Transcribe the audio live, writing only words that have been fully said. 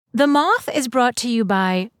The Moth is brought to you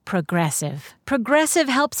by Progressive. Progressive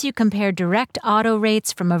helps you compare direct auto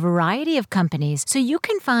rates from a variety of companies so you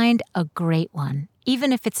can find a great one,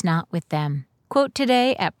 even if it's not with them. Quote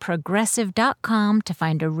today at Progressive.com to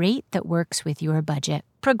find a rate that works with your budget.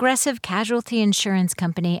 Progressive Casualty Insurance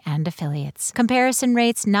Company and Affiliates. Comparison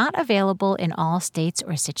rates not available in all states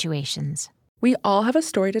or situations. We all have a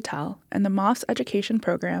story to tell, and the Moth's education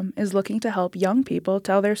program is looking to help young people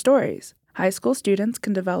tell their stories. High school students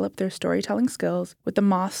can develop their storytelling skills with the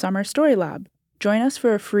Moth Summer Story Lab. Join us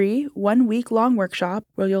for a free 1-week-long workshop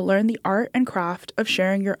where you'll learn the art and craft of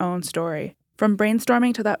sharing your own story. From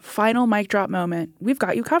brainstorming to that final mic drop moment, we've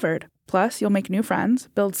got you covered. Plus, you'll make new friends,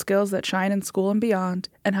 build skills that shine in school and beyond,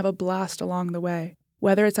 and have a blast along the way.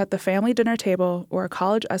 Whether it's at the family dinner table or a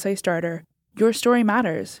college essay starter, your story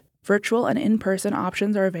matters. Virtual and in-person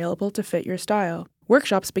options are available to fit your style.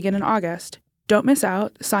 Workshops begin in August. Don't miss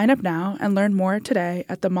out. Sign up now and learn more today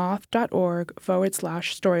at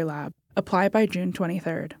themoth.org/storylab. Apply by June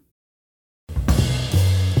 23rd.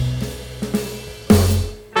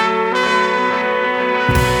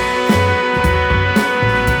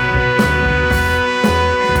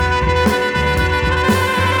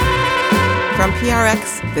 From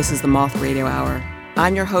PRX, this is the Moth Radio Hour.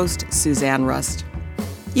 I'm your host, Suzanne Rust.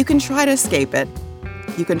 You can try to escape it.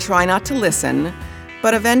 You can try not to listen.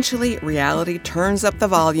 But eventually, reality turns up the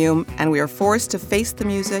volume, and we are forced to face the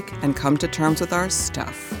music and come to terms with our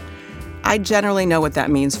stuff. I generally know what that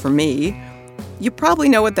means for me. You probably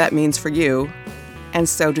know what that means for you. And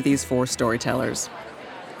so do these 4 storytellers.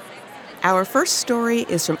 Our first story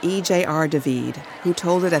is from EJR David, who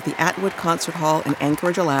told it at the Atwood Concert Hall in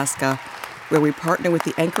Anchorage, Alaska, where we partner with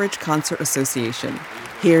the Anchorage Concert Association.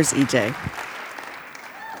 Here's EJ.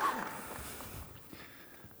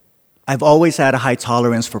 I've always had a high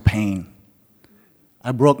tolerance for pain.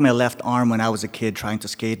 I broke my left arm when I was a kid trying to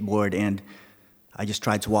skateboard, and I just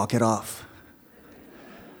tried to walk it off.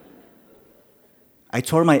 I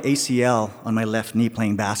tore my ACL on my left knee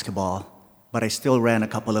playing basketball, but I still ran a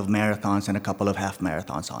couple of marathons and a couple of half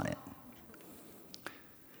marathons on it.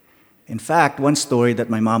 In fact, one story that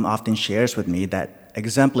my mom often shares with me that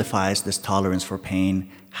exemplifies this tolerance for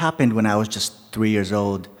pain happened when I was just 3 years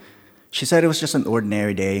old. She said it was just an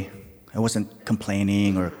ordinary day. I wasn't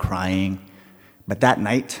complaining or crying. But that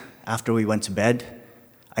night, after we went to bed,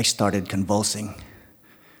 I started convulsing.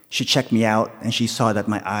 She checked me out, and she saw that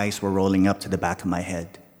my eyes were rolling up to the back of my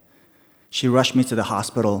head. She rushed me to the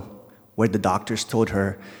hospital, where the doctors told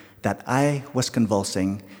her that I was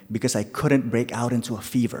convulsing because I couldn't break out into a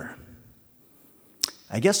fever.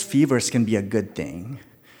 I guess fevers can be a good thing,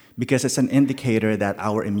 because it's an indicator that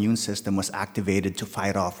our immune system was activated to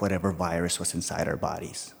fight off whatever virus was inside our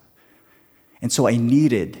bodies. And so I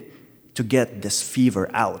needed to get this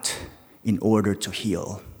fever out in order to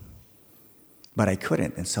heal. But I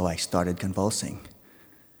couldn't, and so I started convulsing.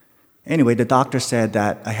 Anyway, the doctor said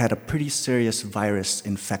that I had a pretty serious virus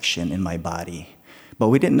infection in my body, but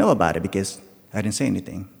we didn't know about it because I didn't say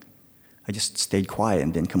anything. I just stayed quiet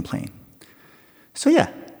and didn't complain. So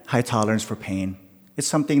yeah, high tolerance for pain. It's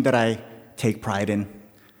something that I take pride in.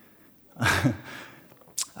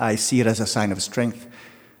 I see it as a sign of strength,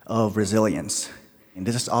 of resilience. And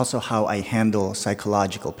this is also how I handle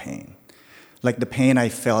psychological pain. Like the pain I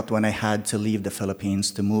felt when I had to leave the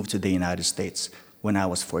Philippines to move to the United States when I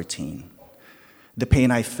was 14. The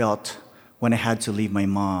pain I felt when I had to leave my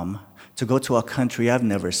mom to go to a country I've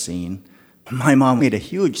never seen. My mom made a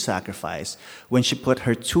huge sacrifice when she put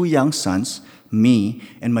her 2 young sons, me,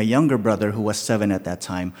 and my younger brother, who was 7 at that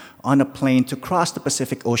time, on a plane to cross the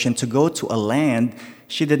Pacific Ocean to go to a land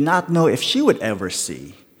she did not know if she would ever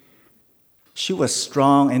see. She was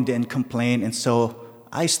strong and didn't complain, and so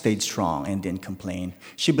I stayed strong and didn't complain.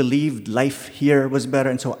 She believed life here was better,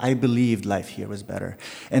 and so I believed life here was better.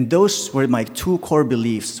 And those were my 2 core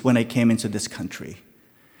beliefs when I came into this country.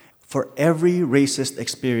 For every racist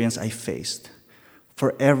experience I faced,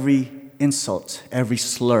 for every insult, every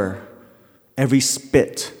slur, every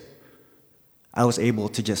spit, I was able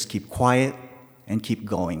to just keep quiet and keep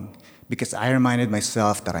going because I reminded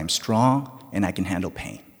myself that I'm strong and I can handle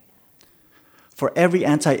pain. For every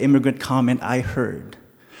anti-immigrant comment I heard,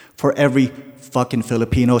 for every fucking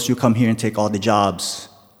Filipinos, you come here and take all the jobs,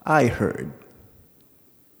 I heard,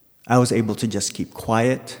 I was able to just keep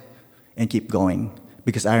quiet and keep going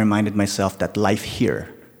because I reminded myself that life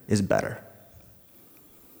here is better.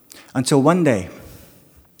 Until one day,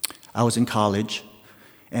 I was in college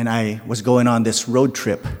and I was going on this road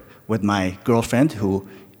trip with my girlfriend, who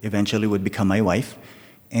eventually would become my wife,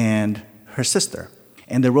 and her sister.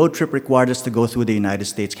 And the road trip required us to go through the United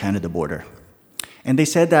States-Canada border. And they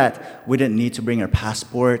said that we didn't need to bring our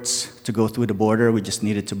passports to go through the border. We just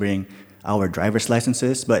needed to bring our driver's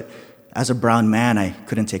licenses. But as a brown man, I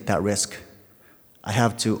couldn't take that risk. I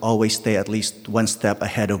have to always stay at least one step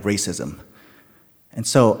ahead of racism. And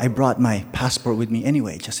so I brought my passport with me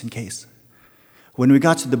anyway, just in case. When we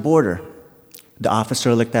got to the border, the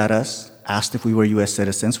officer looked at us, asked if we were U.S.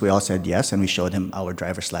 citizens. We all said yes, and we showed him our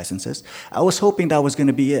driver's licenses. I was hoping that was going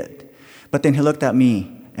to be it. But then he looked at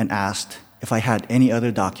me and asked if I had any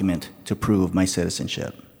other document to prove my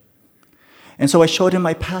citizenship. And so I showed him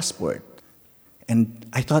my passport. And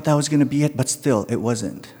I thought that was going to be it, but still, it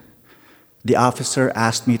wasn't. The officer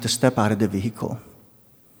asked me to step out of the vehicle.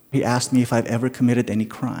 He asked me if I've ever committed any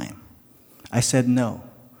crime. I said no.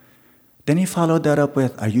 Then he followed that up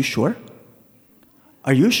with, "Are you sure?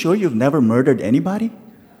 Are you sure you've never murdered anybody?"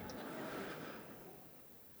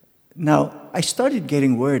 Now, I started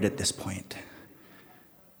getting worried at this point.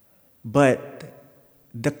 But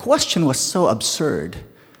the question was so absurd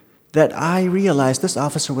that I realized this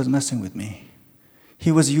officer was messing with me.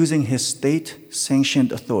 He was using his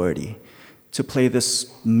state-sanctioned authority to play this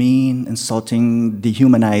mean, insulting,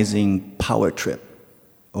 dehumanizing power trip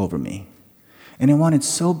over me. And I wanted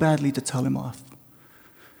so badly to tell him off.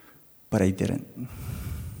 But I didn't.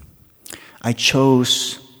 I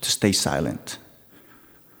chose to stay silent.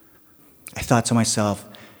 I thought to myself,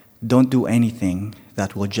 don't do anything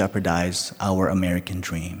that will jeopardize our American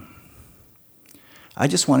dream. I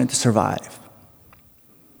just wanted to survive.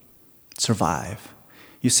 Survive.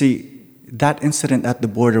 You see, that incident at the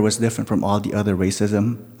border was different from all the other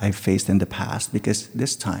racism I've faced in the past because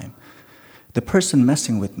this time, the person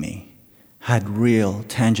messing with me had real,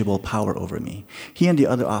 tangible power over me. He and the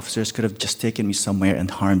other officers could have just taken me somewhere and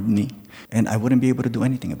harmed me, and I wouldn't be able to do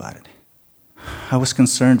anything about it. I was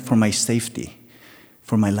concerned for my safety,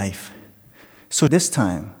 for my life. So this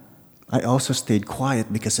time, I also stayed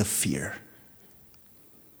quiet because of fear.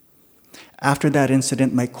 After that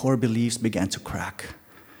incident, my core beliefs began to crack.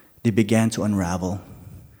 They began to unravel.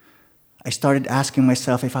 I started asking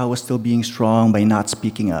myself if I was still being strong by not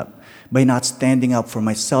speaking up, by not standing up for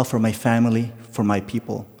myself, for my family, for my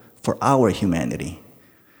people, for our humanity.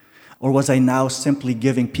 Or was I now simply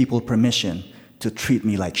giving people permission to treat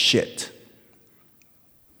me like shit?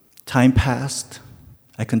 Time passed.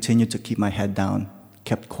 I continued to keep my head down,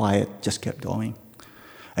 kept quiet, just kept going.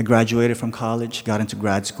 I graduated from college, got into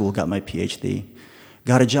grad school, got my PhD,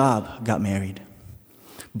 got a job, got married.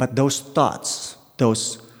 But those thoughts,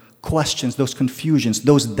 those questions, those confusions,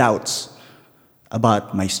 those doubts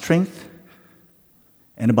about my strength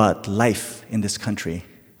and about life in this country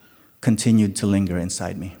continued to linger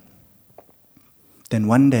inside me. Then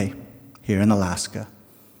one day, here in Alaska,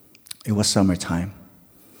 it was summertime.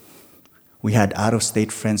 We had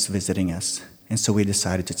out-of-state friends visiting us, and so we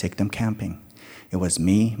decided to take them camping. It was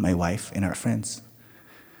me, my wife, and our friends.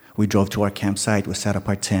 We drove to our campsite, we set up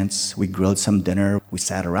our tents, we grilled some dinner, we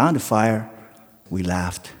sat around the fire, we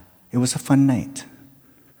laughed. It was a fun night.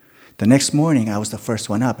 The next morning, I was the first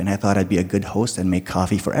one up, and I thought I'd be a good host and make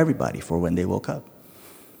coffee for everybody for when they woke up.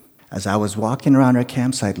 As I was walking around our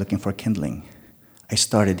campsite looking for kindling, I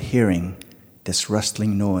started hearing this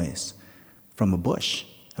rustling noise from a bush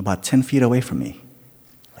about 10 feet away from me,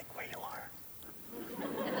 like where you are.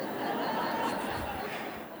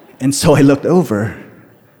 And so I looked over,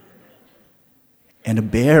 and a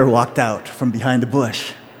bear walked out from behind the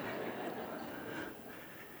bush.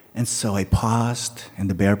 And so I paused, and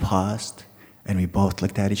the bear paused, and we both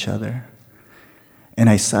looked at each other, and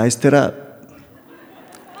I sized it up.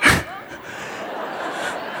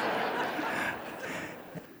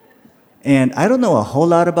 And I don't know a whole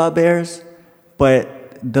lot about bears, but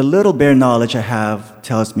the little bear knowledge I have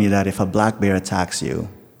tells me that if a black bear attacks you,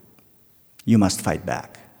 you must fight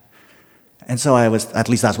back. And so at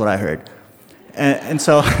least that's what I heard. And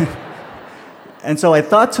so I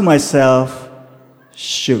thought to myself,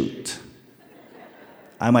 shoot,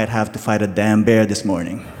 I might have to fight a damn bear this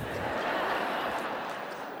morning.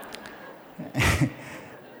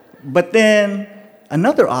 But then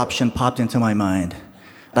another option popped into my mind.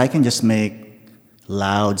 I can just make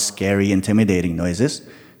loud, scary, intimidating noises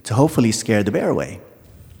to hopefully scare the bear away.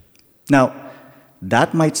 Now,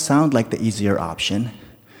 that might sound like the easier option,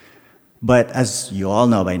 but as you all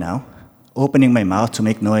know by now, opening my mouth to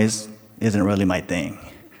make noise isn't really my thing.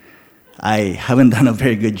 I haven't done a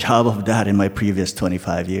very good job of that in my previous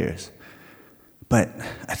 25 years. But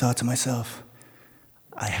I thought to myself,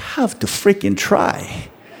 I have to freaking try.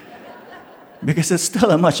 Because it's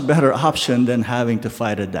still a much better option than having to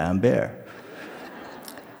fight a damn bear.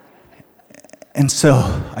 And so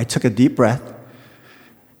I took a deep breath,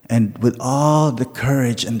 And with all the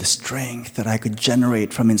courage and the strength that I could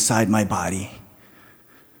generate from inside my body,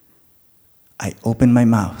 I opened my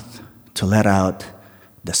mouth to let out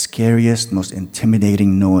the scariest, most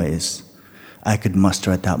intimidating noise I could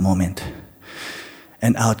muster at that moment.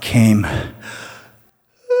 And out came,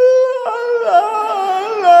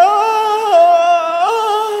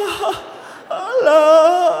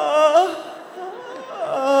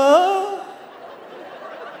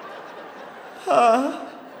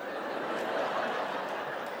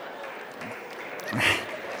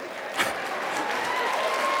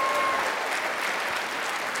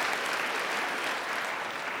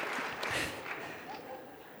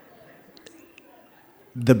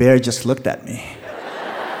 the bear just looked at me,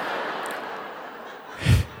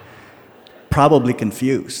 probably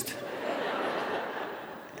confused.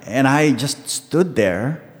 And I just stood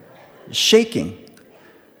there, shaking,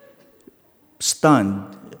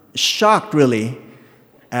 stunned, shocked really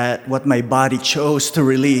at what my body chose to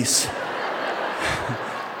release.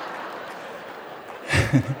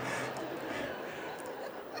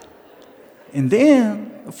 And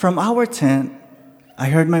then, from our tent, I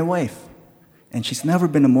heard my wife. And she's never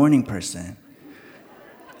been a morning person.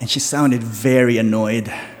 And she sounded very annoyed.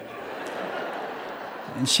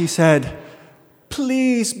 And she said,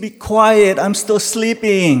 "Please be quiet, I'm still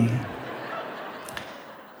sleeping."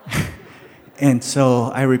 And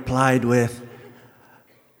so I replied with,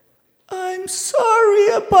 "I'm sorry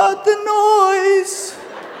about the noise,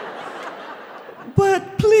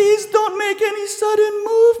 but please don't make any sudden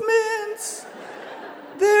movements.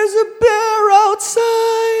 There's a bear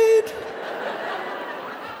outside."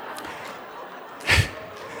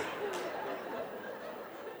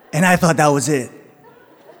 And I thought that was it.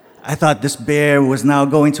 I thought this bear was now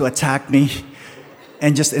going to attack me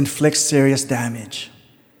and just inflict serious damage.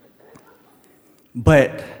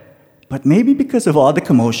 But maybe because of all the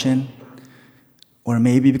commotion, or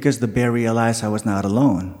maybe because the bear realized I was not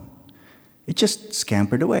alone, it just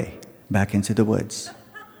scampered away back into the woods.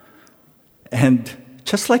 And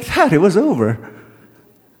just like that, it was over.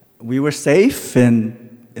 We were safe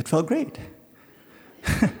and it felt great.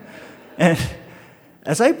 And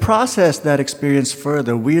as I processed that experience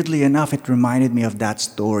further, weirdly enough, it reminded me of that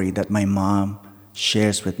story that my mom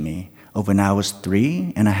shares with me of when I was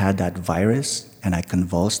 3 and I had that virus and I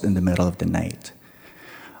convulsed in the middle of the night.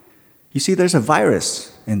 You see, there's a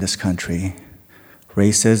virus in this country,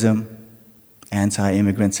 racism,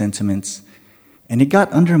 anti-immigrant sentiments, and it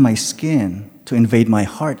got under my skin to invade my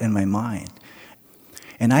heart and my mind.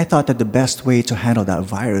 And I thought that the best way to handle that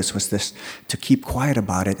virus was to keep quiet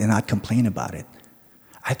about it and not complain about it.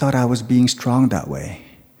 I thought I was being strong that way.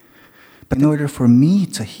 But in order for me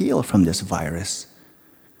to heal from this virus,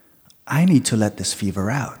 I need to let this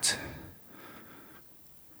fever out.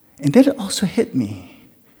 And then it also hit me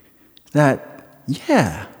that,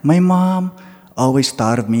 yeah, my mom always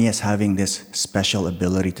thought of me as having this special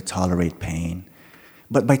ability to tolerate pain.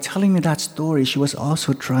 But by telling me that story, she was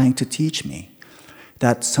also trying to teach me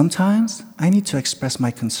that sometimes I need to express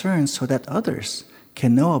my concerns so that others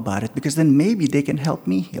can know about it, because then maybe they can help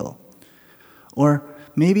me heal. Or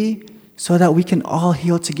maybe so that we can all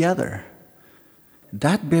heal together.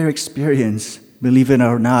 That bear experience, believe it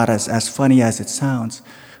or not, as funny as it sounds,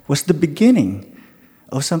 was the beginning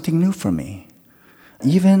of something new for me.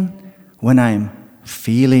 Even when I'm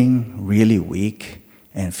feeling really weak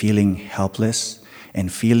and feeling helpless and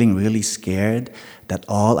feeling really scared that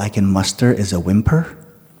all I can muster is a whimper,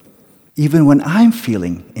 even when I'm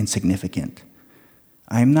feeling insignificant,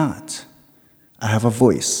 I'm not. I have a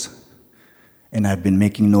voice, and I've been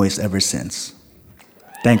making noise ever since.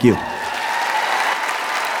 Thank you.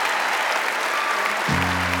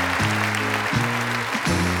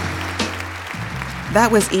 That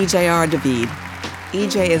was EJR David.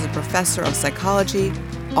 EJ is a professor of psychology,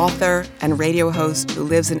 author, and radio host who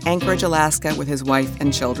lives in Anchorage, Alaska with his wife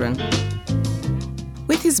and children.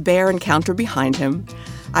 With his bear encounter behind him,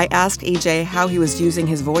 I asked EJ how he was using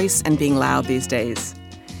his voice and being loud these days.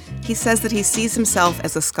 He says that he sees himself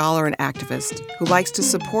as a scholar and activist who likes to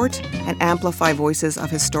support and amplify voices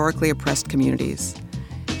of historically oppressed communities.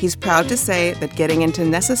 He's proud to say that getting into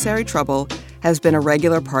necessary trouble has been a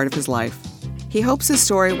regular part of his life. He hopes his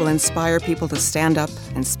story will inspire people to stand up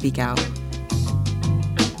and speak out.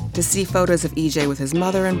 To see photos of EJ with his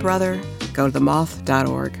mother and brother, go to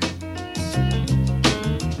themoth.org.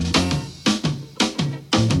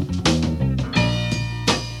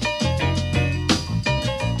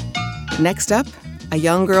 Next up, a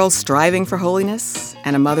young girl striving for holiness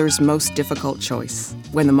and a mother's most difficult choice,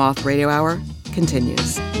 when the Moth Radio Hour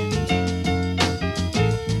continues.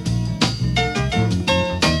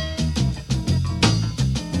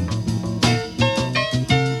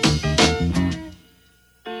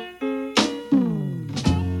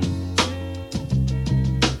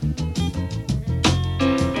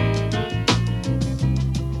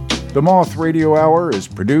 The Moth Radio Hour is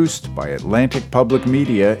produced by Atlantic Public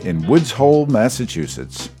Media in Woods Hole,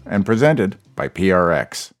 Massachusetts, and presented by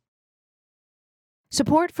PRX.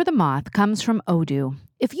 Support for The Moth comes from Odoo.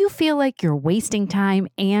 If you feel like you're wasting time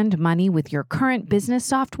and money with your current business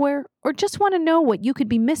software, or just want to know what you could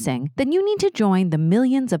be missing, then you need to join the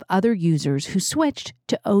millions of other users who switched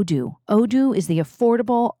to Odoo. Odoo is the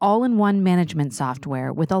affordable, all-in-one management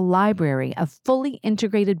software with a library of fully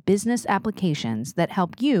integrated business applications that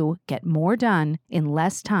help you get more done in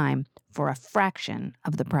less time for a fraction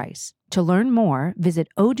of the price. To learn more, visit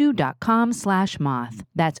odoo.com/moth.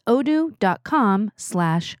 That's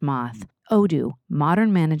odoo.com/moth. Odoo,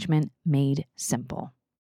 modern management made simple.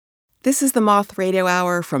 This is the Moth Radio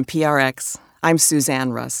Hour from PRX. I'm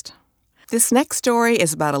Suzanne Rust. This next story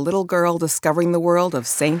is about a little girl discovering the world of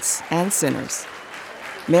saints and sinners.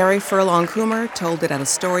 Mary Furlong Coomer told it at a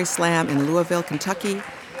story slam in Louisville, Kentucky,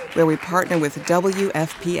 where we partner with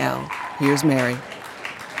WFPL. Here's Mary.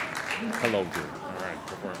 Hello, dear.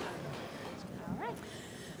 All right.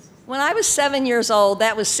 When I was 7 years old,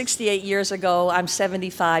 that was 68 years ago. I'm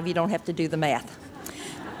 75. You don't have to do the math.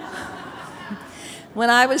 When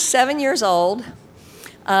I was 7 years old,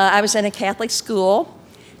 I was in a Catholic school,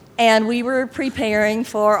 and we were preparing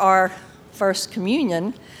for our first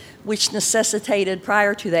communion, which necessitated,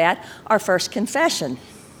 prior to that, our first confession.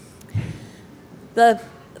 The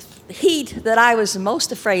heat that I was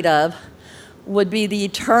most afraid of would be the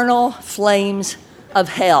eternal flames of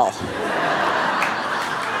hell.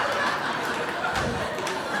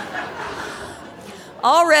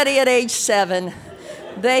 Already at age 7,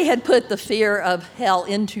 they had put the fear of hell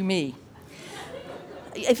into me.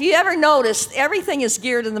 If you ever noticed, everything is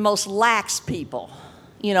geared to the most lax people.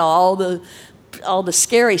 You know, all the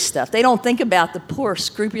scary stuff. They don't think about the poor,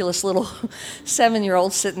 scrupulous little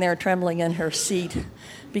 7-year-old sitting there trembling in her seat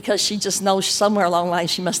because she just knows somewhere along the line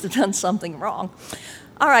she must have done something wrong.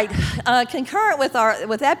 All right, concurrent with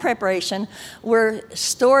that preparation were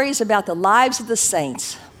stories about the lives of the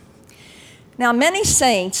saints. Now, many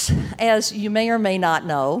saints, as you may or may not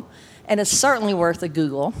know, and it's certainly worth a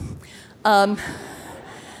Google,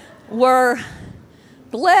 were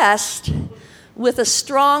blessed with a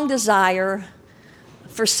strong desire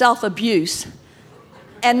for self-abuse,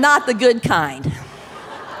 and not the good kind.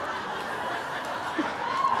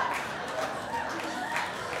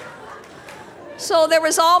 So there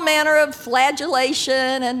was all manner of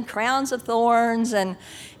flagellation and crowns of thorns, and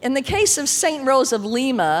in the case of St. Rose of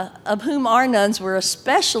Lima, of whom our nuns were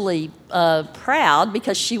especially proud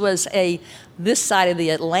because she was this side of the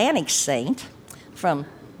Atlantic saint from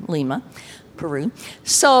Lima, Peru.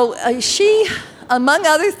 So she, among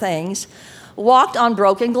other things, walked on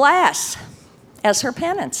broken glass as her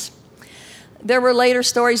penance. There were later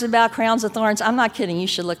stories about crowns of thorns. I'm not kidding. You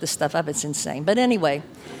should look this stuff up. It's insane. But anyway,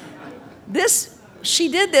 she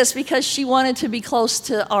did this because she wanted to be close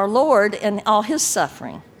to our Lord and all his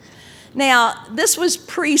suffering. Now, this was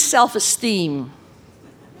pre-self-esteem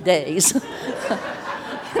days.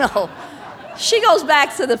 You know, she goes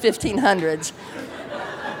back to the 1500s.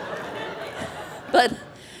 But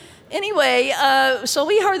anyway, so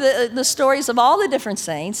we heard the stories of all the different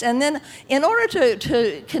saints, and then in order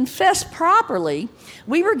to confess properly,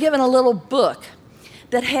 we were given a little book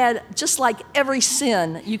that had just like every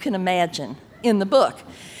sin you can imagine in the book.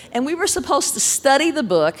 And we were supposed to study the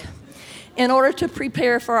book in order to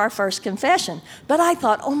prepare for our first confession. But I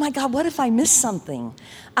thought, oh my God, what if I miss something?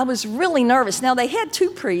 I was really nervous. Now, they had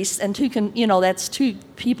 2 priests and that's 2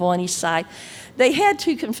 people on each side. They had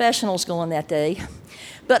 2 confessionals going that day.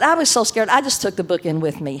 But I was so scared, I just took the book in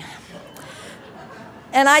with me.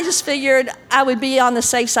 And I just figured I would be on the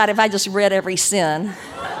safe side if I just read every sin.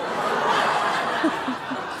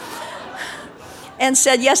 And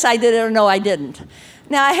said, yes, I did it, or no, I didn't.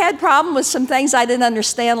 Now, I had problem with some things I didn't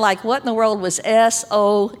understand, like what in the world was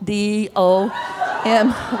SODOMY?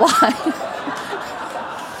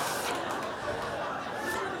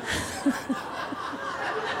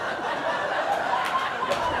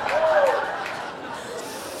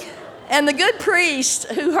 And the good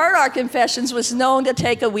priest who heard our confessions was known to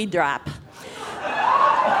take a wee drop.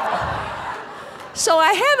 So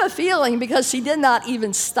I have a feeling, because he did not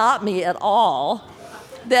even stop me at all,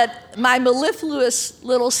 that my mellifluous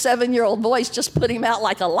little 7-year-old voice just put him out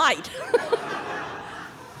like a light.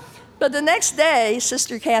 But the next day,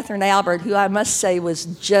 Sister Catherine Albert, who I must say was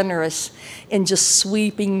generous in just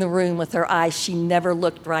sweeping the room with her eyes, she never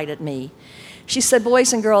looked right at me. She said,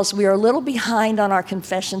 boys and girls, we are a little behind on our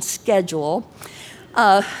confession schedule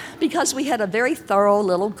because we had a very thorough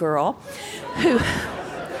little girl who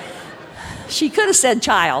She could have said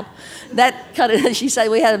child. She said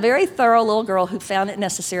we had a very thorough little girl who found it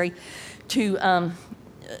necessary to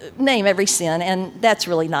name every sin, and that's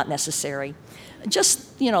really not necessary.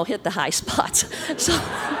 Just, hit the high spots.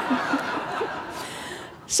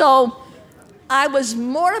 So I was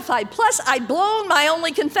mortified. Plus, I'd blown my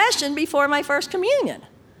only confession before my first communion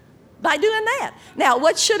by doing that. Now,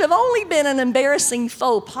 what should have only been an embarrassing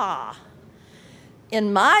faux pas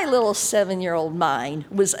in my little 7-year-old mind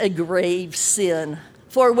was a grave sin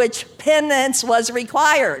for which penance was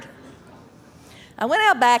required. I went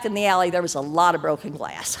out back in the alley. There was a lot of broken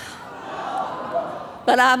glass.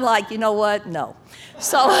 But I'm like, you know what? No.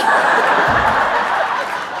 So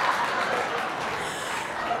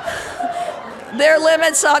there are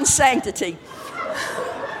limits on sanctity.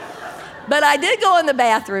 But I did go in the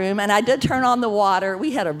bathroom, and I did turn on the water.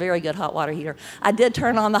 We had a very good hot water heater. I did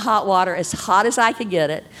turn on the hot water as hot as I could get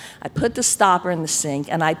it. I put the stopper in the sink,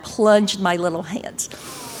 and I plunged my little hands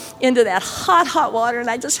into that hot, hot water, and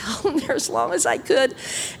I just held them there as long as I could.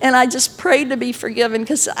 And I just prayed to be forgiven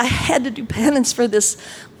because I had to do penance for this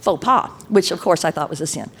faux pas, which, of course, I thought was a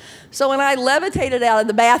sin. So when I levitated out of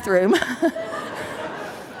the bathroom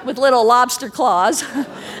with little lobster claws,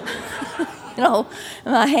 in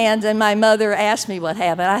my hands, and my mother asked me what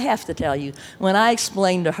happened. I have to tell you, when I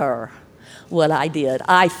explained to her what I did,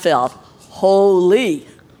 I felt holy.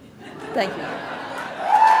 Thank you.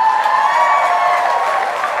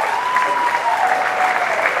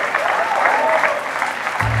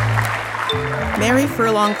 Mary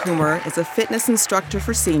Furlong Coomer is a fitness instructor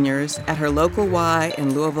for seniors at her local Y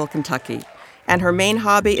in Louisville, Kentucky, and her main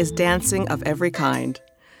hobby is dancing of every kind.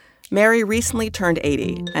 Mary recently turned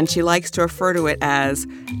 80, and she likes to refer to it as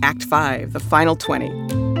Act 5, the final 20.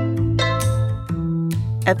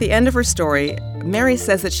 At the end of her story, Mary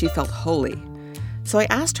says that she felt holy. So I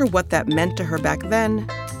asked her what that meant to her back then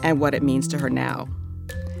and what it means to her now.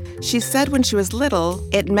 She said when she was little,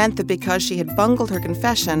 it meant that because she had bungled her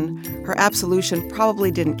confession, her absolution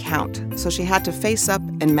probably didn't count, so she had to face up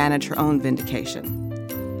and manage her own vindication.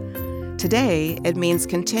 Today, it means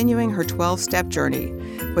continuing her 12-step journey,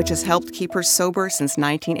 which has helped keep her sober since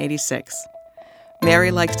 1986.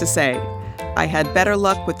 Mary likes to say, I had better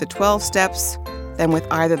luck with the 12 steps than with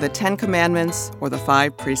either the 10 Commandments or the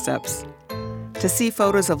 5 Precepts. To see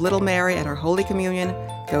photos of little Mary at her Holy Communion,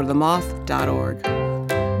 go to themoth.org.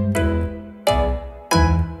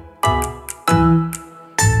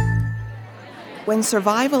 When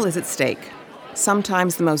survival is at stake,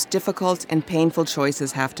 sometimes the most difficult and painful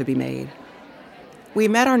choices have to be made. We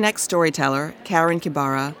met our next storyteller, Karen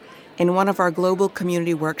Kibaara, in one of our global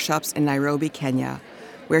community workshops in Nairobi, Kenya,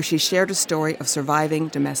 where she shared a story of surviving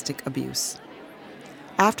domestic abuse.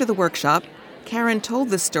 After the workshop, Karen told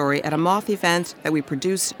this story at a Moth event that we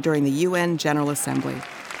produced during the UN General Assembly,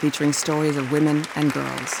 featuring stories of women and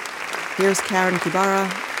girls. Here's Karen Kibaara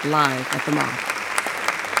live at the Moth.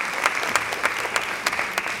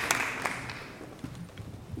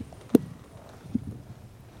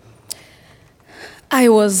 I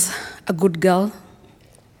was a good girl,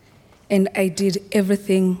 and I did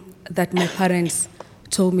everything that my parents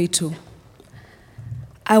told me to.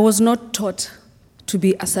 I was not taught to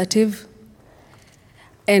be assertive,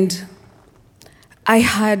 and I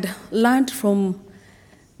had learned from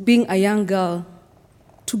being a young girl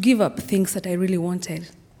to give up things that I really wanted.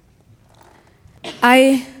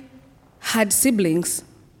 I had siblings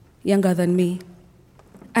younger than me,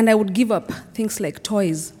 and I would give up things like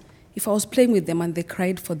toys if I was playing with them and they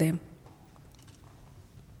cried for them.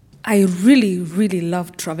 I really, really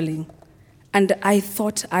loved traveling, and I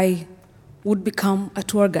thought I would become a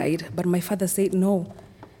tour guide, but my father said, no,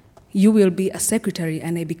 you will be a secretary,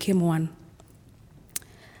 and I became one.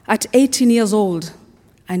 At 18 years old,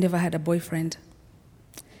 I never had a boyfriend.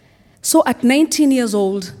 So at 19 years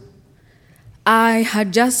old, I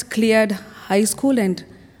had just cleared high school, and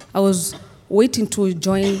I was waiting to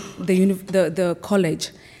join the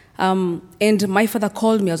college. And my father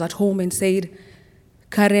called me. I was at home and said,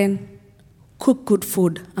 Karen, cook good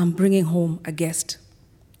food. I'm bringing home a guest.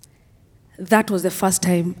 That was the first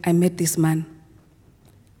time I met this man.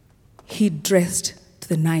 He dressed to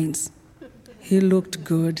the nines. He looked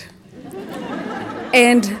good.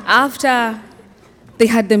 And after they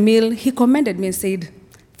had the meal, he commended me and said,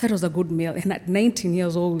 that was a good meal. And at 19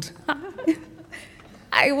 years old,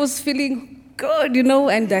 I was feeling good,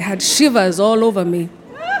 and I had shivers all over me.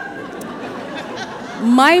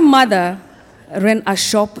 My mother ran a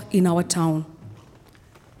shop in our town.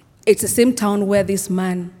 It's the same town where this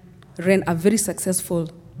man ran a very successful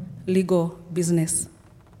legal business.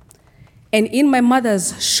 And in my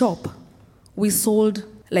mother's shop, we sold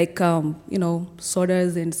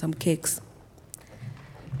sodas and some cakes.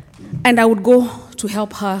 And I would go to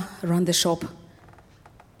help her run the shop.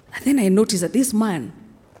 And then I noticed that this man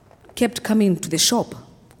kept coming to the shop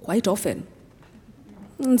quite often.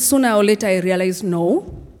 And sooner or later I realized,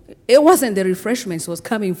 no, it wasn't the refreshments he was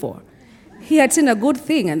coming for. He had seen a good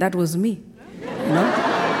thing, and that was me. You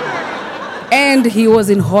know? And he was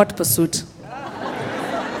in hot pursuit.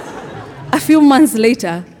 A few months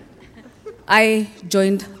later, I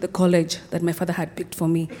joined the college that my father had picked for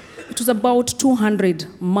me. It was about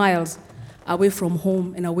 200 miles away from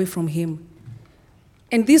home and away from him.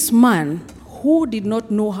 And this man, who did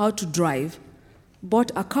not know how to drive,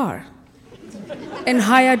 bought a car and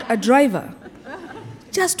hired a driver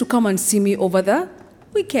just to come and see me over the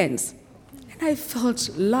weekends. And I felt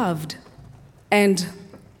loved. And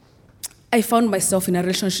I found myself in a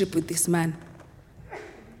relationship with this man.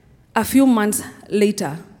 A few months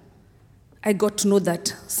later, I got to know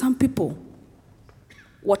that some people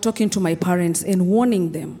were talking to my parents and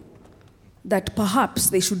warning them that perhaps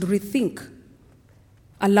they should rethink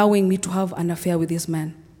allowing me to have an affair with this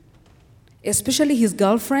man. Especially his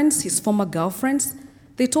girlfriends, his former girlfriends,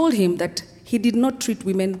 they told him that he did not treat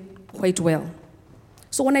women quite well.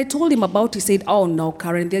 So when I told him about it, he said, "Oh no,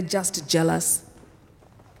 Karen, they're just jealous."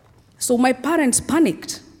 So my parents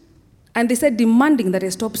panicked, and they said demanding that I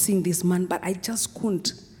stop seeing this man, but I just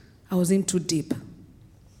couldn't. I was in too deep.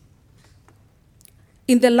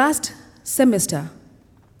 In the last semester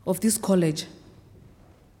of this college,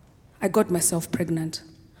 I got myself pregnant.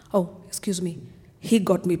 Oh, excuse me, he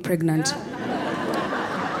got me pregnant.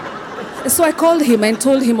 So I called him and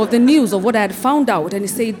told him of the news of what I had found out, and he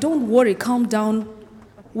said, "Don't worry, calm down,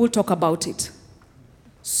 we'll talk about it."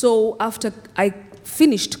 So after I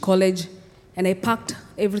finished college and I packed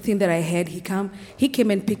everything that I had, he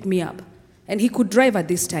came and picked me up, and he could drive at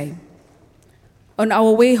this time. On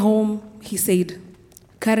our way home, he said,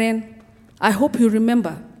 "Karen, I hope you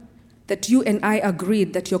remember that you and I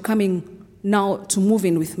agreed that you're coming now to move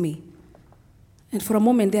in with me." And for a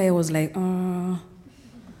moment there, I was like,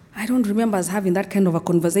 I don't remember us having that kind of a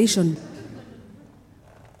conversation.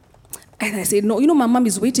 And I said, "No, you know, my mom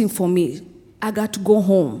is waiting for me. I got to go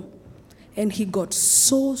home." And he got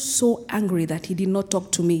so angry that he did not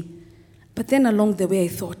talk to me. But then along the way, I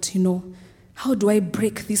thought, how do I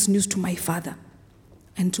break this news to my father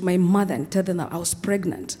and to my mother and tell them that I was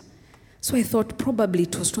pregnant? So I thought probably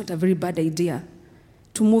it was not a very bad idea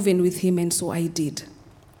to move in with him, and so I did.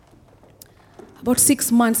 About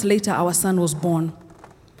 6 months later, our son was born,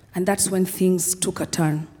 and that's when things took a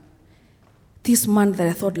turn. This man that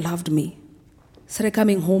I thought loved me started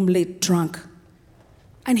coming home late drunk,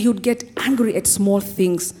 and he would get angry at small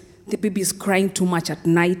things. The baby is crying too much at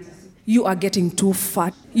night. You are getting too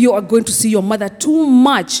fat. You are going to see your mother too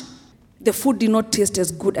much. The food did not taste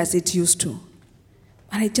as good as it used to.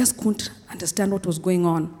 And I just couldn't understand what was going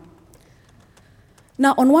on.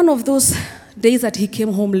 Now, on one of those days that he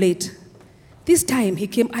came home late, this time he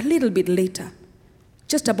came a little bit later,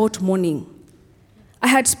 just about morning. I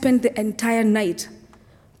had spent the entire night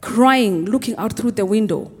crying, looking out through the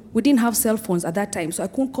window. We didn't have cell phones at that time, so I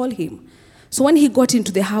couldn't call him. So when he got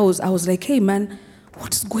into the house, I was like, "Hey, man,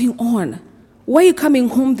 what's going on? Why are you coming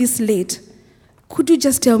home this late? Could you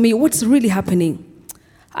just tell me what's really happening?"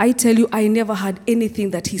 I tell you, I never heard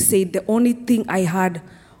anything that he said. The only thing I heard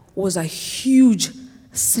was a huge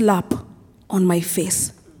slap on my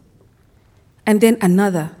face. And then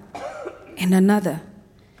another, and another.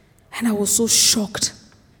 And I was so shocked.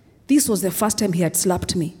 This was the first time he had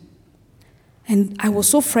slapped me. And I was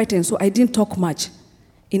so frightened, so I didn't talk much.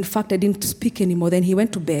 In fact, I didn't speak anymore. Then he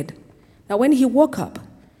went to bed. Now, when he woke up,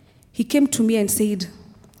 he came to me and said,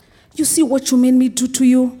 "You see what you made me do to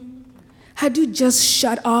you? Had you just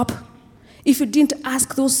shut up, if you didn't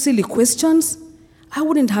ask those silly questions, I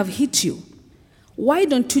wouldn't have hit you. Why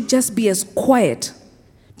don't you just be as quiet?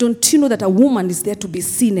 Don't you know that a woman is there to be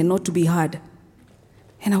seen and not to be heard?"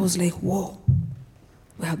 And I was like, whoa,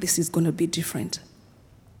 well, this is going to be different.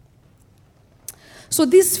 So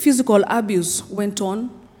this physical abuse went on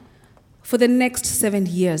for the next 7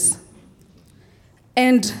 years.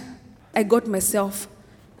 And I got myself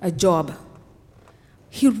a job.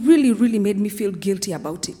 He really made me feel guilty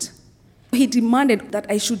about it. He demanded that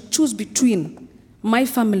I should choose between my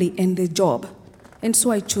family and the job. And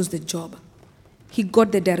so I chose the job. He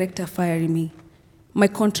got the director firing me. My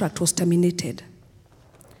contract was terminated.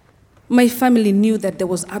 My family knew that there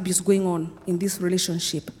was abuse going on in this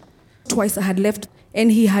relationship. Twice I had left,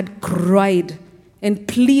 and he had cried and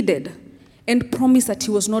pleaded and promised that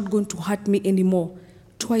he was not going to hurt me anymore.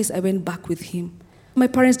 Twice I went back with him. My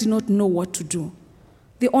parents did not know what to do.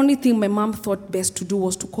 The only thing my mom thought best to do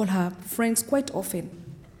was to call her friends quite often.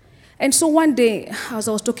 And so one day, as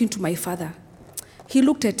I was talking to my father, he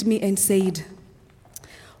looked at me and said,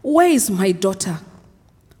 "Where is my daughter?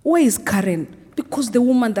 Where is Karen? Because the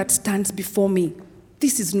woman that stands before me,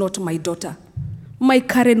 this is not my daughter. My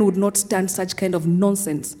Karen would not stand such kind of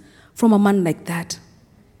nonsense from a man like that."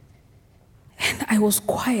 And I was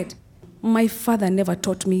quiet. My father never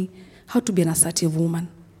taught me how to be an assertive woman.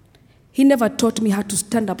 He never taught me how to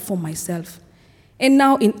stand up for myself. And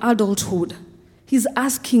now in adulthood, he's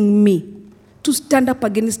asking me to stand up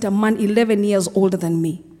against a man 11 years older than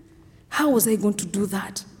me. How was I going to do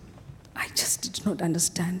that? I just did not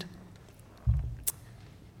understand.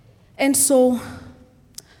 And so,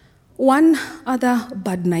 one other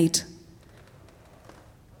bad night,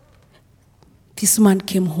 this man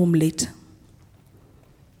came home late.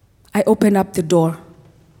 I opened up the door,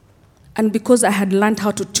 and because I had learned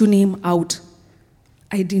how to tune him out,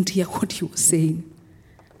 I didn't hear what he was saying.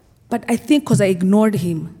 But I think because I ignored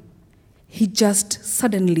him, he just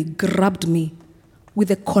suddenly grabbed me with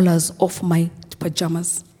the collars of my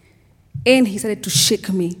pajamas. And he started to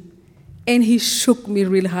shake me. And he shook me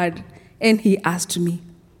real hard. And he asked me,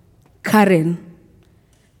 "Karen,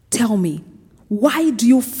 tell me, why do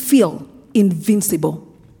you feel invincible?"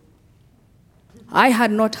 I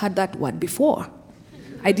had not heard that word before.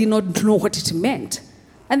 I did not know what it meant.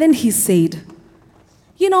 And then he said,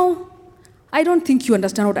 "You know, I don't think you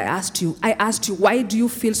understand what I asked you. I asked you, why do you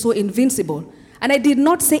feel so invincible?" And I did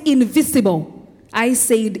not say invisible. I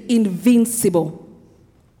said invincible.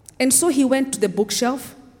 And so he went to the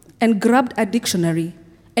bookshelf and grabbed a dictionary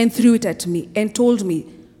and threw it at me and told me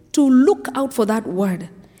to look out for that word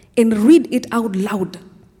and read it out loud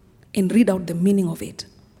and read out the meaning of it.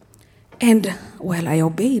 And, well, I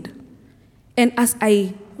obeyed. And as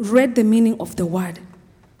I read the meaning of the word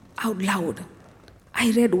out loud,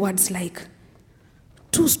 I read words like,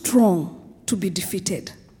 too strong to be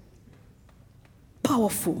defeated,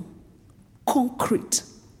 powerful, concrete,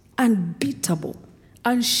 unbeatable,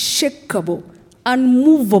 unshakable,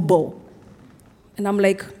 unmovable. And I'm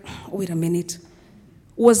like, wait a minute.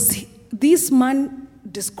 Was this man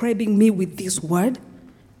describing me with this word?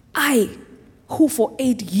 I, who for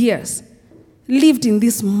 8 years lived in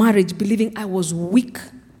this marriage believing I was weak,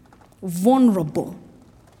 vulnerable,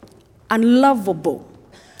 unlovable,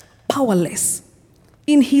 powerless.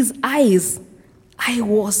 In his eyes, I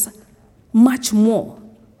was much more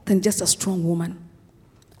than just a strong woman.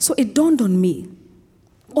 So it dawned on me,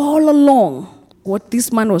 all along, what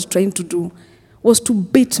this man was trying to do was to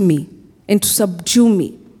beat me and to subdue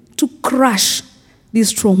me, to crush this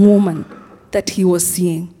strong woman that he was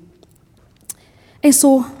seeing. And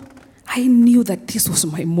so I knew that this was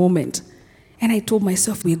my moment. And I told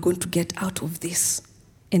myself, we're going to get out of this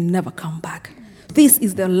and never come back. This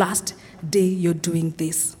is the last day you're doing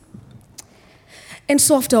this. And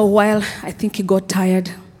so after a while, I think he got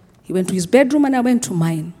tired. He went to his bedroom and I went to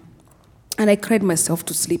mine. And I cried myself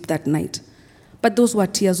to sleep that night. But those were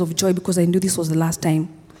tears of joy because I knew this was the last time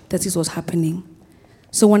that this was happening.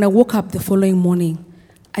 So when I woke up the following morning,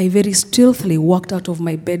 I very stealthily walked out of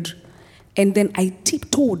my bed. And then I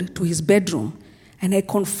tiptoed to his bedroom. And I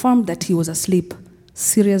confirmed that he was asleep,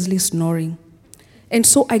 seriously snoring. And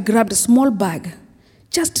so I grabbed a small bag,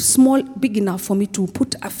 just small, big enough for me to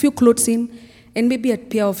put a few clothes in and maybe a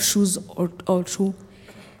pair of shoes or two.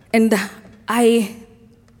 And I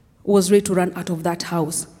was ready to run out of that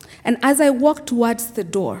house. And as I walked towards the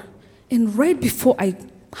door, and right before I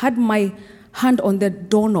had my hand on the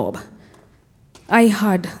doorknob, I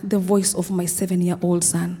heard the voice of my 7-year-old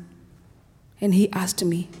son. And he asked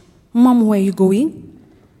me, "Mom, where are you going?"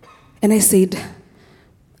 And I said,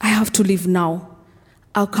 "I have to leave now.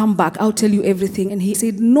 I'll come back. I'll tell you everything." And he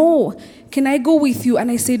said, "No, can I go with you?"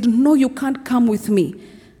 And I said, "No, you can't come with me.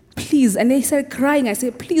 Please." And he started crying. I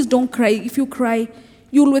said, "Please don't cry. If you cry,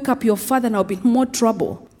 you'll wake up your father and I'll be in more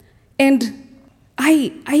trouble." And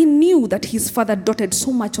I knew that his father doted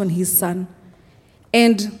so much on his son.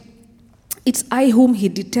 And it's I whom he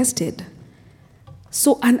detested.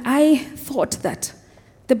 So, and I thought that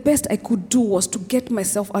the best I could do was to get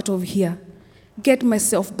myself out of here, get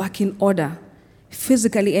myself back in order,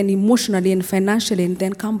 physically and emotionally and financially, and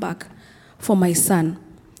then come back for my son.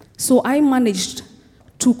 So I managed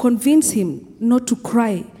to convince him not to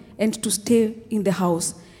cry and to stay in the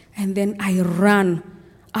house. And then I ran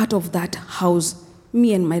out of that house,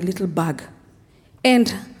 me and my little bag.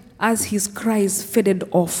 And as his cries faded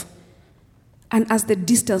off, and as the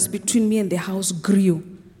distance between me and the house grew,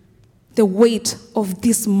 the weight of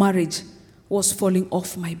this marriage was falling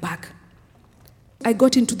off my back. I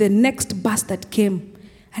got into the next bus that came,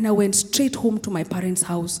 and I went straight home to my parents'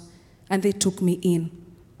 house, and they took me in,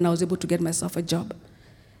 and I was able to get myself a job.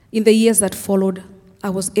 In the years that followed, I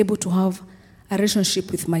was able to have a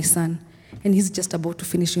relationship with my son, and he's just about to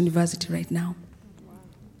finish university right now.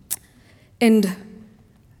 And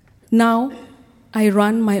now I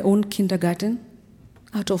run my own kindergarten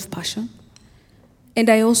out of passion, and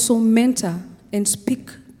I also mentor and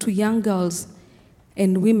speak to young girls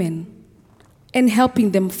and women and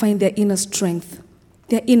helping them find their inner strength,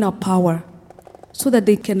 their inner power, so that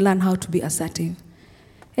they can learn how to be assertive.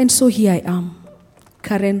 And so here I am,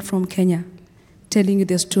 Karen from Kenya, telling you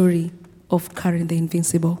the story of Karen the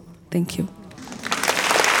Invincible. Thank you.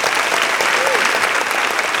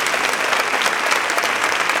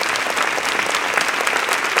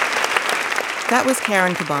 That was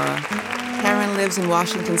Karen Kibaara. Karen lives in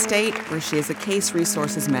Washington State, where she is a case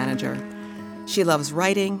resources manager. She loves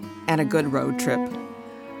writing and a good road trip.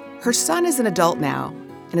 Her son is an adult now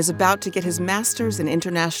and is about to get his master's in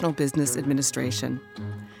international business administration.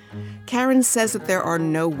 Karen says that there are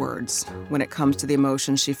no words when it comes to the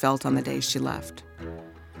emotions she felt on the day she left.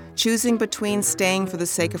 Choosing between staying for the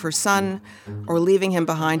sake of her son or leaving him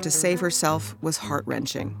behind to save herself was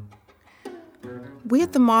heart-wrenching. We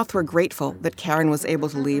at The Moth were grateful that Karen was able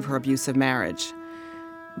to leave her abusive marriage.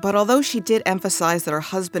 But although she did emphasize that her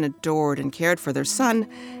husband adored and cared for their son,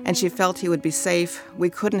 and she felt he would be safe, we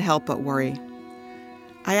couldn't help but worry.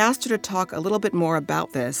 I asked her to talk a little bit more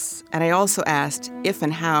about this, and I also asked if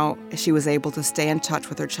and how she was able to stay in touch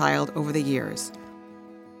with her child over the years.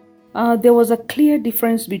 There was a clear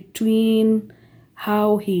difference between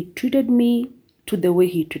how he treated me to the way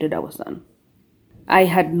he treated our son. I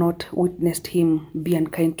had not witnessed him be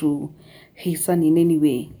unkind to his son in any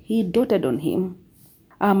way. He doted on him.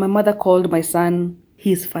 My mother called my son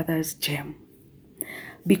his father's gem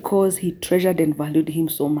because he treasured and valued him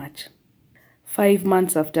so much. 5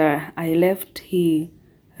 months after I left, he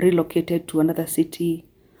relocated to another city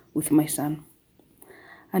with my son.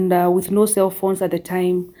 And with no cell phones at the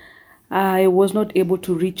time, I was not able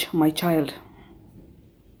to reach my child.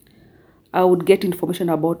 I would get information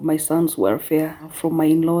about my son's welfare from my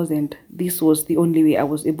in-laws, and this was the only way I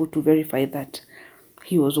was able to verify that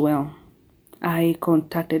he was well. I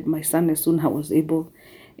contacted my son as soon as I was able,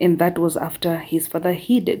 and that was after his father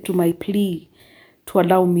heeded to my plea to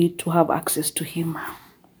allow me to have access to him.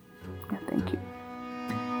 Yeah, thank you.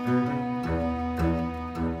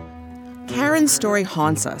 Karen's story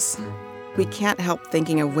haunts us. We can't help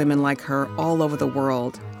thinking of women like her all over the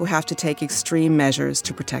world who have to take extreme measures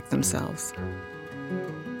to protect themselves.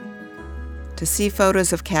 To see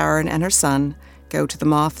photos of Karen and her son, go to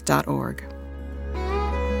themoth.org.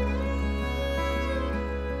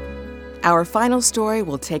 Our final story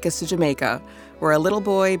will take us to Jamaica, where a little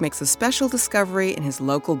boy makes a special discovery in his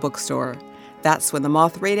local bookstore. That's when the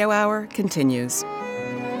Moth Radio Hour continues.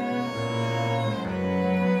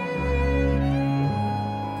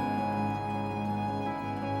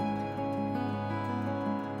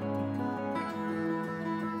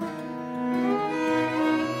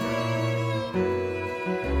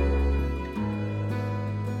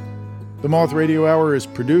 The Moth Radio Hour is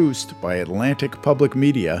produced by Atlantic Public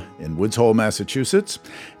Media in Woods Hole, Massachusetts,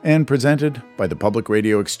 and presented by the Public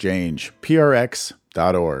Radio Exchange,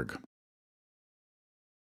 prx.org.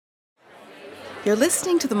 You're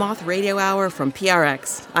listening to the Moth Radio Hour from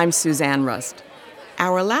PRX. I'm Suzanne Rust.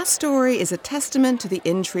 Our last story is a testament to the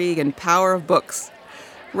intrigue and power of books.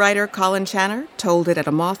 Writer Colin Channer told it at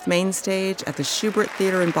a Moth main stage at the Schubert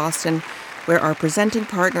Theater in Boston, where our presenting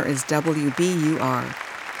partner is WBUR.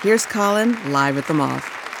 Here's Colin, live at the Moth.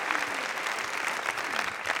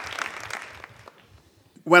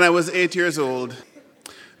 When I was 8 years old,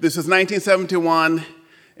 this was 1971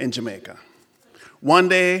 in Jamaica. One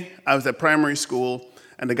day, I was at primary school,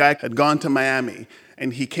 and the guy had gone to Miami,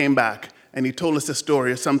 and he came back, and he told us a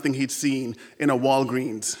story of something he'd seen in a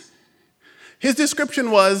Walgreens. His description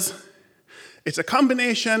was, it's a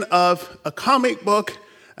combination of a comic book,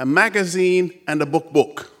 a magazine, and a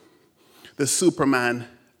book, the Superman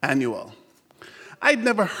Annual. I'd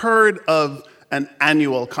never heard of an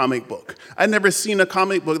annual comic book. I'd never seen a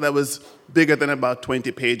comic book that was bigger than about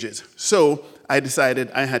 20 pages. So I decided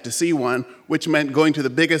I had to see one, which meant going to the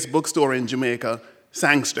biggest bookstore in Jamaica,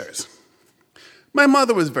 Sangster's. My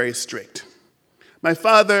mother was very strict. My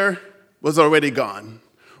father was already gone,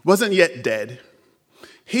 wasn't yet dead.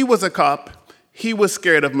 He was a cop. He was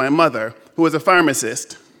scared of my mother, who was a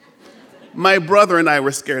pharmacist. My brother and I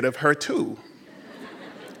were scared of her too.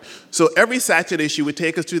 So every Saturday, she would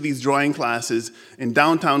take us to these drawing classes in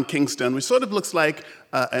downtown Kingston, which sort of looks like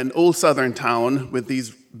an old southern town with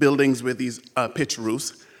these buildings with these pitched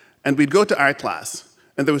roofs. And we'd go to art class,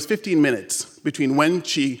 and there was 15 minutes between when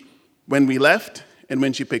we left and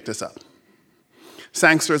when she picked us up.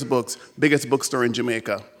 Sangster's Books, biggest bookstore in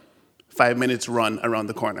Jamaica, 5 minutes run around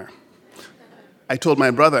the corner. I told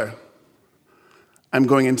my brother, I'm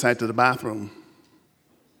going inside to the bathroom.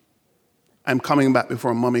 I'm coming back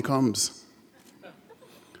before Mommy comes.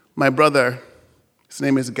 My brother, his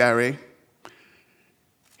name is Gary,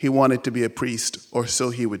 he wanted to be a priest, or so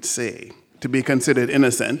he would say, to be considered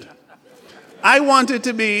innocent. I wanted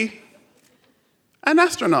to be an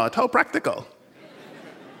astronaut. How practical.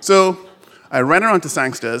 So I ran around to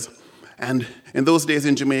Sangster's, and in those days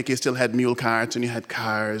in Jamaica, you still had mule carts, and you had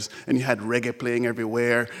cars, and you had reggae playing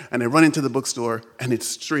everywhere. And I run into the bookstore, and it's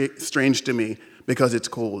strange to me because it's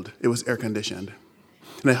cold. It was air-conditioned.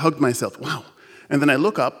 And I hugged myself, wow. And then I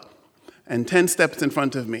look up, and 10 steps in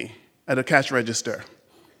front of me at a cash register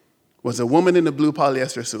was a woman in a blue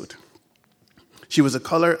polyester suit. She was the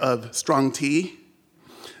color of strong tea,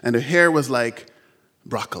 and her hair was like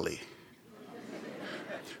broccoli.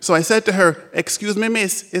 So I said to her, excuse me,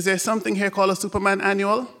 miss, is there something here called a Superman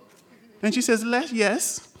Annual? And she says,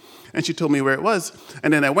 yes. And she told me where it was.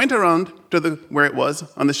 And then I went around to where it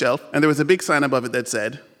was on the shelf, and there was a big sign above it that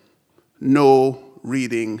said, no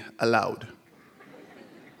reading allowed.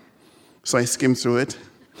 So I skimmed through it.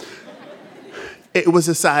 It was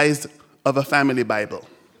the size of a family Bible.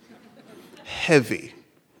 Heavy.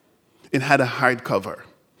 It had a hardcover.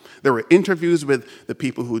 There were interviews with the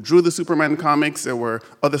people who drew the Superman comics. There were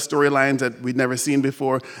other storylines that we'd never seen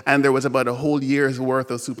before. And there was about a whole year's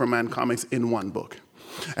worth of Superman comics in one book.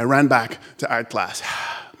 I ran back to art class.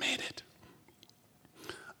 Made it.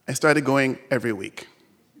 I started going every week.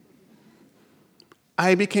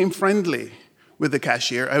 I became friendly with the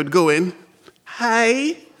cashier. I would go in,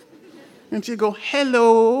 hi, and she'd go,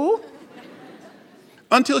 hello,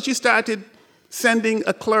 until she started sending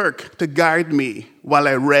a clerk to guard me while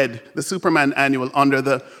I read the Superman Annual under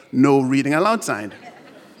the no reading allowed sign.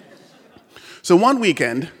 So one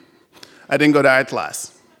weekend, I didn't go to art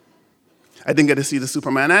class. I didn't get to see the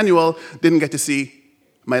Superman Annual, didn't get to see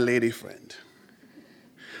my lady friend.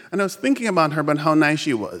 And I was thinking about her, about how nice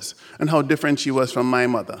she was, and how different she was from my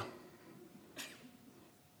mother.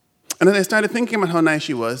 And then I started thinking about how nice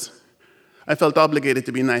she was. I felt obligated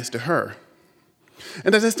to be nice to her.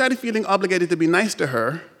 And as I started feeling obligated to be nice to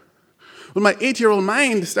her, well, my 8-year-old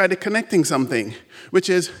mind started connecting something, which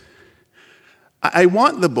is, I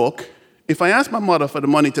want the book. If I ask my mother for the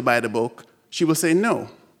money to buy the book, she will say, no,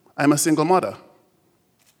 I'm a single mother.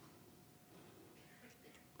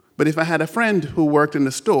 But if I had a friend who worked in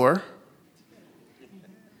the store,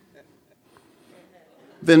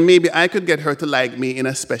 then maybe I could get her to like me in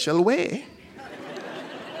a special way.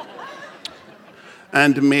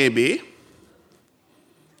 And maybe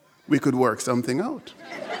we could work something out.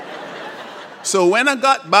 So when I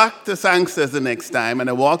got back to Sangster's the next time and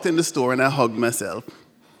I walked in the store and I hugged myself,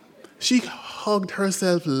 she hugged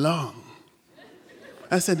herself long.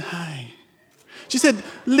 I said, hi. She said,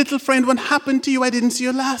 little friend, what happened to you? I didn't see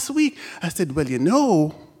you last week. I said, well, you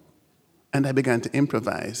know. And I began to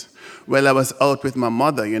improvise. Well, I was out with my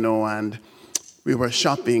mother, and we were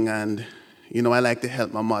shopping, and, I like to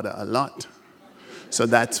help my mother a lot. So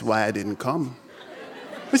that's why I didn't come.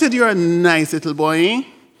 I said, you're a nice little boy.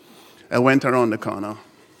 I went around the corner,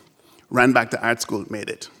 ran back to art school, made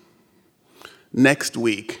it. Next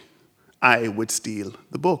week, I would steal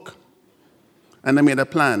the book. And I made a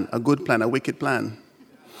plan, a good plan, a wicked plan.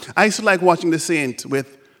 I used to like watching The Saint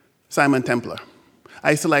with Simon Templar.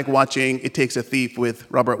 I used to like watching It Takes a Thief with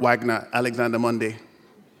Robert Wagner, Alexander Mundy.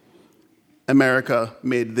 America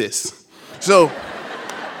made this. So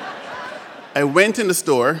I went in the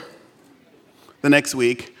store the next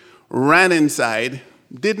week, ran inside,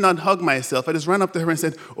 did not hug myself. I just ran up to her and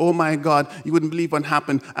said, oh my God, you wouldn't believe what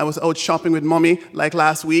happened. I was out shopping with Mommy like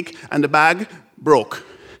last week, and the bag broke.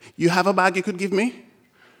 You have a bag you could give me?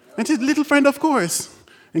 And she said, little friend, of course.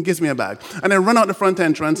 And gives me a bag. And I run out the front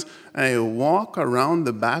entrance, and I walk around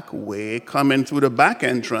the back way, coming through the back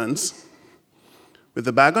entrance, with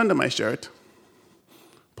the bag under my shirt,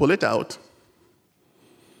 pull it out.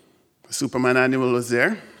 The Superman Annual was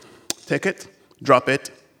there. Take it, drop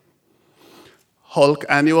it. Hulk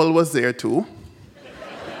Annual was there too.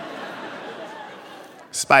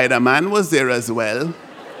 Spider-Man was there as well.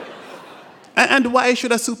 And why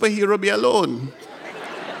should a superhero be alone?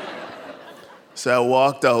 So I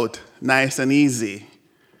walked out, nice and easy.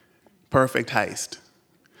 Perfect heist.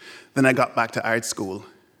 Then I got back to art school,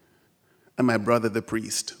 and my brother, the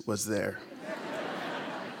priest, was there.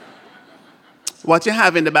 What you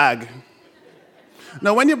have in the bag?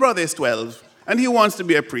 Now, when your brother is 12, and he wants to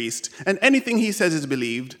be a priest, and anything he says is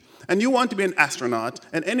believed, and you want to be an astronaut,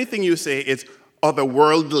 and anything you say is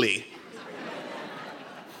otherworldly,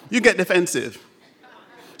 you get defensive.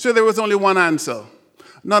 So there was only one answer.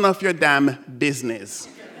 None of your damn business.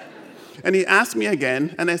 And he asked me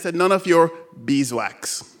again, and I said, none of your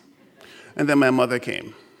beeswax. And then my mother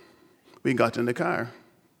came. We got in the car.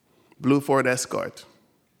 Blue Ford Escort.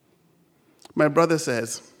 My brother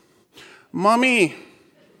says, Mommy,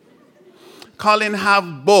 Colin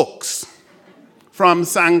have books from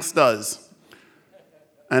Sangsters.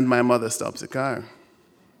 And my mother stops the car.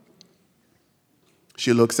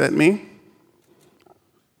 She looks at me.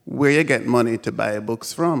 Where you get money to buy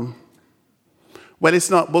books from? Well, it's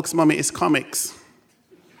not books, Mommy, it's comics.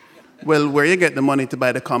 Well, where you get the money to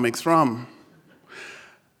buy the comics from?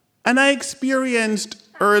 And I experienced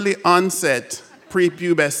early onset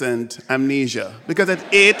prepubescent amnesia because at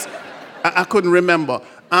 8, I couldn't remember.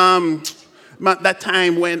 That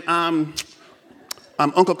time when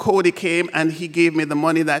Uncle Cody came and he gave me the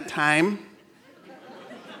money that time.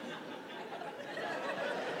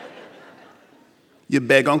 You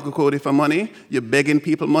beg Uncle Cody for money. You're begging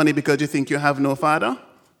people money because you think you have no father.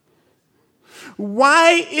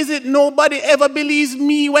 Why is it nobody ever believes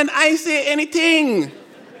me when I say anything?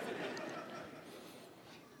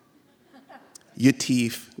 You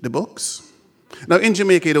thief the books. Now in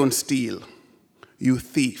Jamaica, you don't steal. You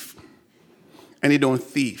thief. And you don't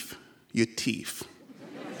thief. You thief.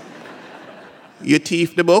 You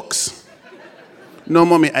thief the books? No,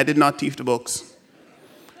 Mommy, I did not thief the books.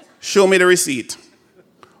 Show me the receipt.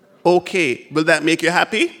 Okay, will that make you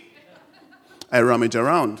happy? I rummage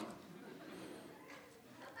around.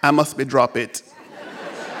 I must be drop it.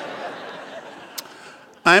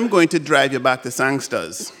 I'm going to drive you back to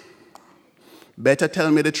Sangsters. Better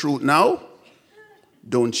tell me the truth now.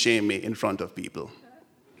 Don't shame me in front of people.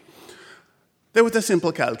 There was a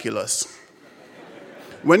simple calculus.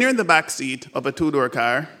 When you're in the back seat of a 2-door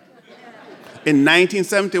car, in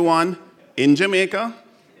 1971, in Jamaica,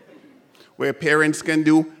 where parents can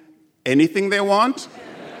do anything they want,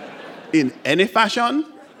 in any fashion,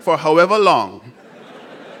 for however long,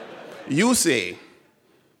 you say,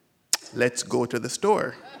 let's go to the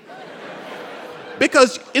store.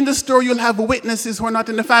 Because in the store, you'll have witnesses who are not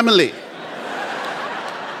in the family.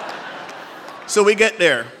 So we get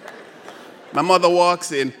there. My mother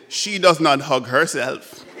walks in. She does not hug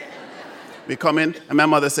herself. We come in, and my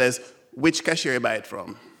mother says, which cashier you buy it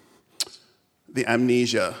from? The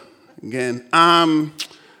amnesia. Again,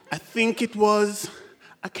 I think it was,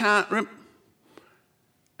 I can't remember.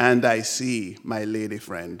 And I see my lady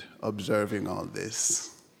friend observing all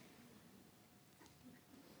this.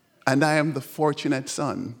 And I am the fortunate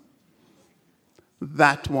son.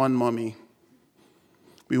 That one, Mommy.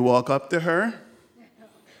 We walk up to her.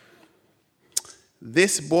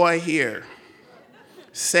 This boy here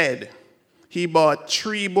said he bought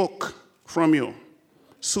 3 books from you.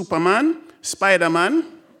 Superman, Spider-Man,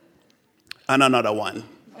 and another one.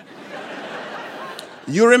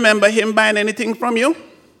 You remember him buying anything from you?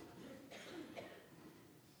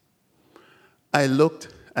 I looked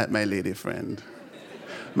at my lady friend.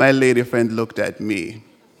 My lady friend looked at me.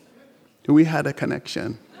 We had a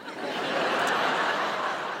connection.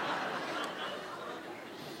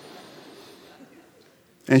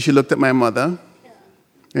 And she looked at my mother,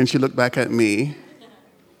 and she looked back at me,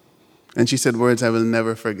 and she said words I will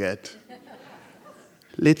never forget.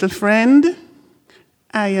 Little friend,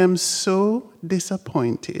 I am so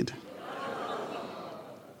disappointed.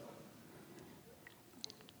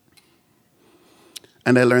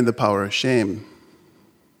 And I learned the power of shame.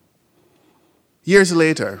 Years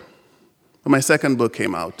later, when my second book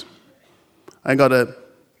came out, I got a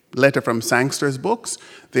letter from Sangsters Books.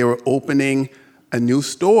 They were opening a new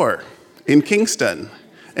store in Kingston,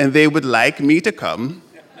 and they would like me to come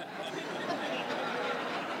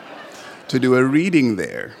to do a reading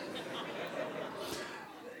there.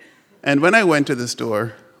 And when I went to the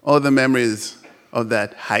store, all the memories of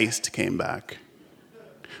that heist came back,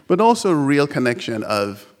 but also a real connection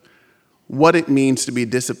of what it means to be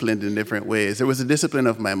disciplined in different ways. There was a discipline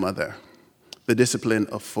of my mother, the discipline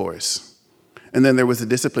of force. And then there was a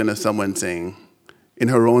discipline of someone saying, in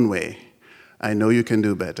her own way, I know you can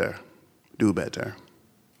do better. Do better.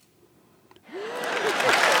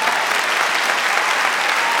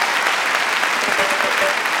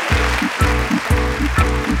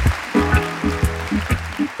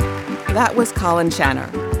 That was Colin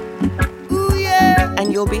Channer. Ooh, yeah.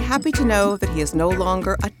 And you'll be happy to know that he is no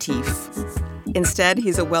longer a thief. Instead,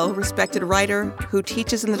 he's a well-respected writer who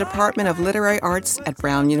teaches in the Department of Literary Arts at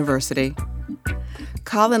Brown University.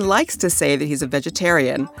 Colin likes to say that he's a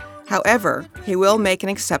vegetarian. However, he will make an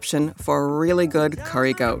exception for a really good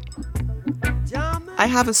curry goat. I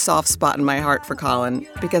have a soft spot in my heart for Colin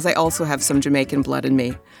because I also have some Jamaican blood in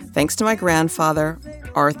me, thanks to my grandfather,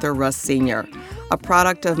 Arthur Rust Sr., a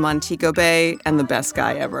product of Montego Bay and the best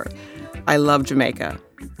guy ever. I love Jamaica.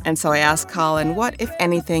 And so I asked Colin what, if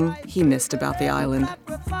anything, he missed about the island.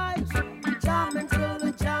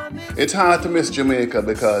 It's hard to miss Jamaica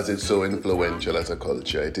because it's so influential as a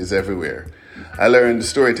culture. It is everywhere. I learned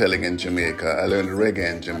storytelling in Jamaica. I learned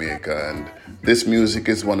reggae in Jamaica. And this music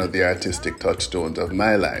is one of the artistic touchstones of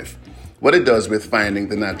my life. What it does with finding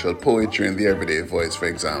the natural poetry in the everyday voice, for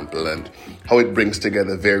example, and how it brings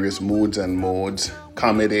together various moods and modes,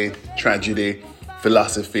 comedy, tragedy,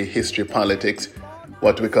 philosophy, history, politics,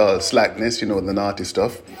 what we call slackness, the naughty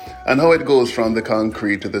stuff, and how it goes from the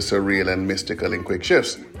concrete to the surreal and mystical in quick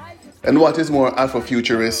shifts. And what is more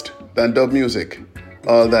Afrofuturist than dub music?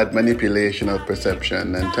 All that manipulation of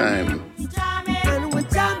perception and time.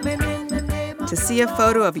 To see a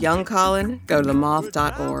photo of young Colin, go to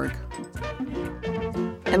themoth.org.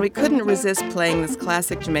 And we couldn't resist playing this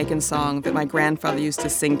classic Jamaican song that my grandfather used to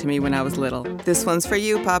sing to me when I was little. This one's for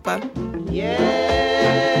you, Papa. Yellow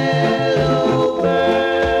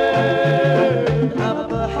bird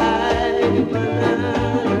up a high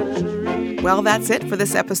tree. Well, that's it for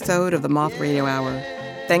this episode of the Moth Radio Hour.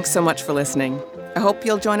 Thanks so much for listening. I hope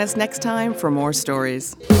you'll join us next time for more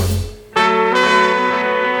stories.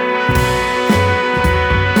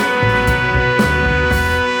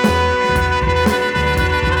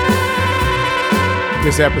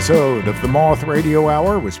 This episode of the Moth Radio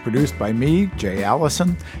Hour was produced by me, Jay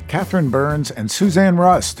Allison, Catherine Burns, and Suzanne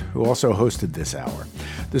Rust, who also hosted this hour.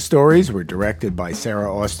 The stories were directed by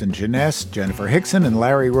Sarah Austin Jeunesse, Jennifer Hickson, and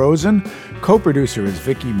Larry Rosen. Co-producer is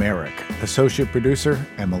Vicki Merrick. Associate producer,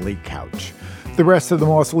 Emily Couch. The rest of the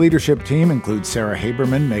Moth leadership team includes Sarah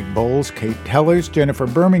Haberman, Meg Bowles, Kate Tellers, Jennifer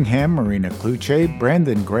Birmingham, Marina Kluche,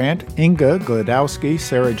 Brandon Grant, Inga Glodowski,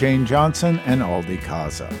 Sarah Jane Johnson, and Aldi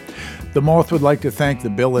Kaza. The Moth would like to thank the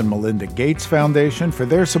Bill and Melinda Gates Foundation for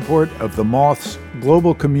their support of the Moth's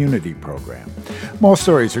Global Community Program. Moth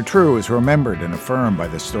Stories Are True is remembered and affirmed by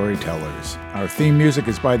the Storytellers. Our theme music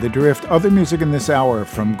is by The Drift. Other music in this hour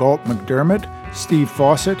from Galt McDermott, Steve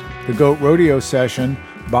Fawcett, The Goat Rodeo Session,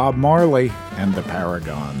 Bob Marley, and the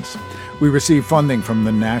Paragons. We receive funding from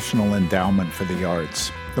the National Endowment for the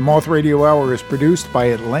Arts. The Moth Radio Hour is produced by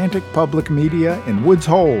Atlantic Public Media in Woods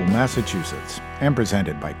Hole, Massachusetts, and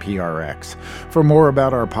presented by PRX. For more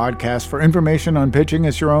about our podcast, for information on pitching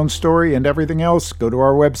us your own story and everything else, go to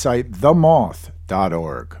our website,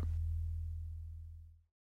 themoth.org.